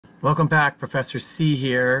Welcome back. Professor C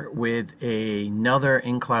here with another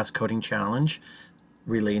in-class coding challenge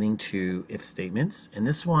relating to if statements. And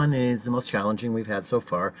this one is the most challenging we've had so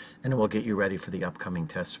far, and it will get you ready for the upcoming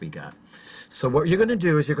tests we got. So what you're going to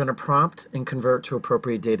do is you're going to prompt and convert to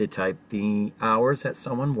appropriate data type the hours that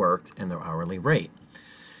someone worked and their hourly rate.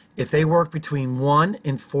 If they work between 1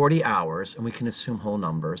 and 40 hours, and we can assume whole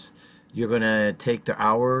numbers, you're going to take their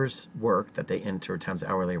hours worked that they enter times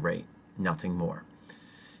the hourly rate, nothing more.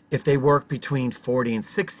 If they work between 40 and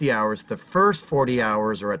 60 hours, the first 40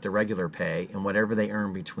 hours are at the regular pay, and whatever they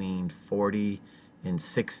earn between 40 and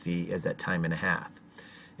 60 is at time and a half.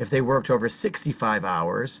 If they worked over 65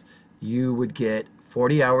 hours, you would get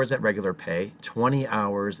 40 hours at regular pay, 20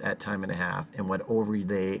 hours at time and a half, and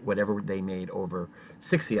whatever they made over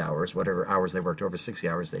 60 hours, whatever hours they worked over 60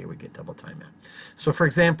 hours, they would get double time at. So for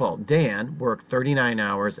example, Dan worked 39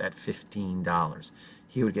 hours at $15.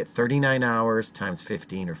 He would get 39 hours times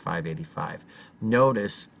 15 or 585.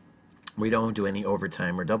 Notice we don't do any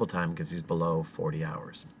overtime or double time because he's below 40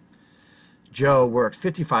 hours. Joe worked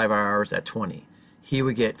 55 hours at 20. He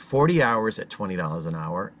would get 40 hours at $20 an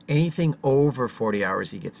hour. Anything over 40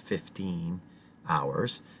 hours, he gets 15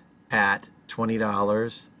 hours at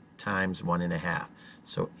 $20 times 1.5.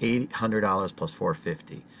 So $800 plus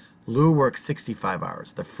 $450. Lou works 65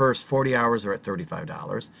 hours. The first 40 hours are at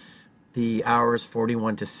 $35. The hours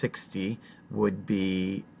 41 to 60 would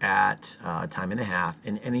be at time and a half,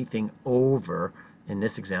 and anything over, in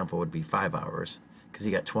this example, would be 5 hours because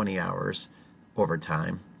he got 20 hours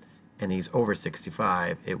overtime, and he's over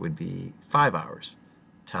 65, it would be 5 hours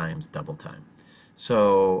times double time.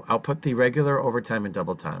 So I'll put the regular overtime and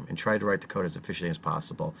double time and try to write the code as efficiently as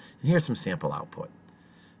possible. And here's some sample output.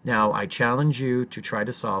 Now I challenge you to try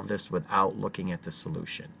to solve this without looking at the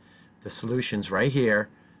solution. The solution's right here,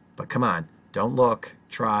 but come on, don't look,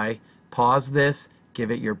 try, pause this,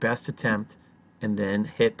 give it your best attempt, and then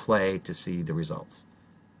hit play to see the results.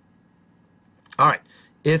 All right,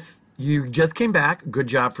 if you just came back, good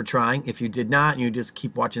job for trying. If you did not and you just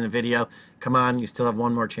keep watching the video, come on, you still have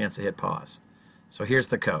one more chance to hit pause. So here's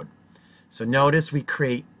the code. So notice we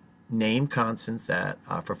create named constants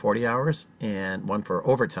for 40 hours and one for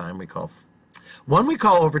overtime. One we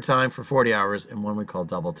call overtime for 40 hours and one we call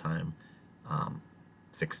double time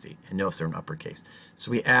 60, and notice they're in uppercase.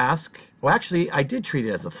 So we ask, well actually I did treat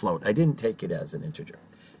it as a float. I didn't take it as an integer.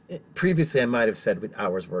 Previously I might have said with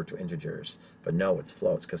hours worked or integers, but no, it's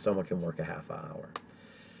floats because someone can work a half hour.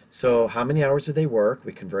 So how many hours did they work?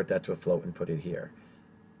 We convert that to a float and put it here.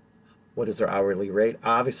 What is their hourly rate?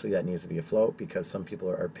 Obviously that needs to be a float because some people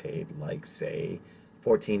are paid like say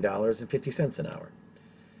 $14.50 an hour.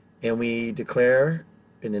 And we declare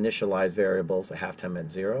and initialize variables at halftime at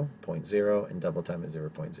 0.0 and double time at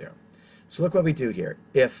 0.0. So look what we do here.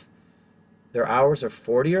 If their hours are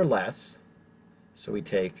 40 or less, so we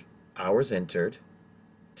take hours entered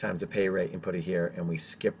times the pay rate and put it here, and we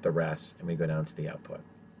skip the rest and we go down to the output.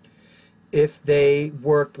 If they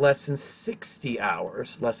worked less than 60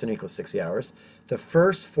 hours, less than or equal to 60 hours, the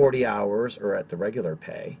first 40 hours are at the regular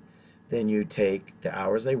pay. Then you take the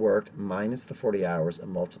hours they worked minus the 40 hours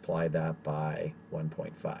and multiply that by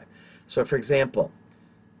 1.5. So for example,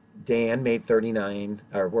 Dan made 39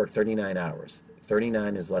 or worked 39 hours.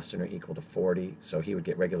 39 is less than or equal to 40, so he would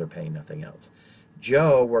get regular pay, nothing else.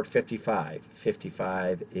 Joe worked 55.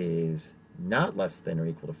 55 is not less than or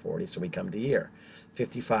equal to 40, so we come to here.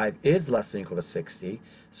 55 is less than or equal to 60,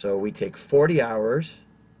 so we take 40 hours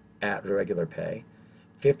at regular pay.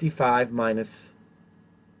 55 minus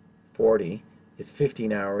 40 is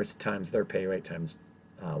 15 hours times their pay rate times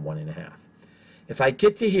 1.5. If I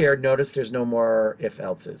get to here, notice there's no more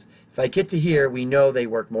if-else's. If I get to here, we know they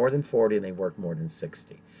work more than 40 and they work more than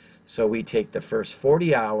 60. So we take the first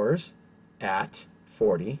 40 hours at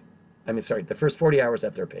the first 40 hours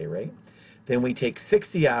at their pay rate. Then we take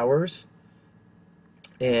 60 hours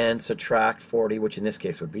and subtract 40, which in this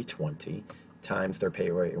case would be 20, times their pay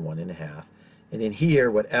rate of 1.5. And in here,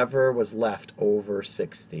 whatever was left over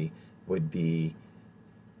 60 would be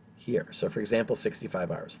here. So for example, 65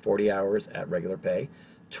 hours, 40 hours at regular pay,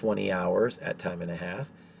 20 hours at time and a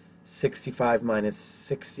half. 65 minus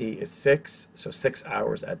 60 is 6, so 6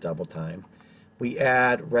 hours at double time. We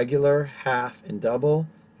add regular, half, and double,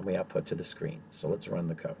 and we output to the screen. So let's run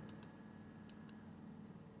the code.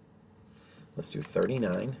 Let's do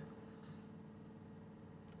 39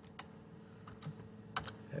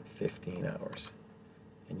 at 15 hours.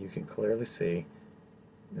 And you can clearly see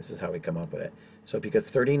this is how we come up with it. So because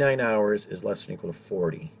 39 hours is less than or equal to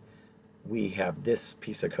 40, we have this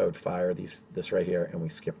piece of code fire, this right here, and we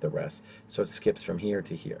skip the rest. So it skips from here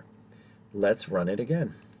to here. Let's run it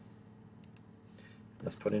again.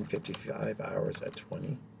 Let's put in 55 hours at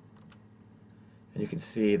 20. And you can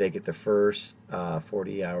see they get the first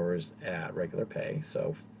 40 hours at regular pay.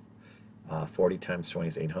 So 40 times 20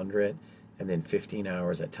 is 800. And then 15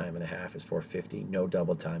 hours at time and a half is 450. No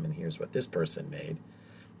double time. And here's what this person made.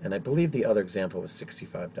 And I believe the other example was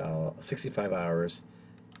 $65, 65 hours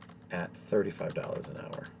at $35 an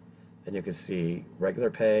hour. And you can see regular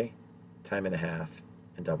pay, time and a half,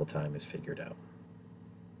 and double time is figured out.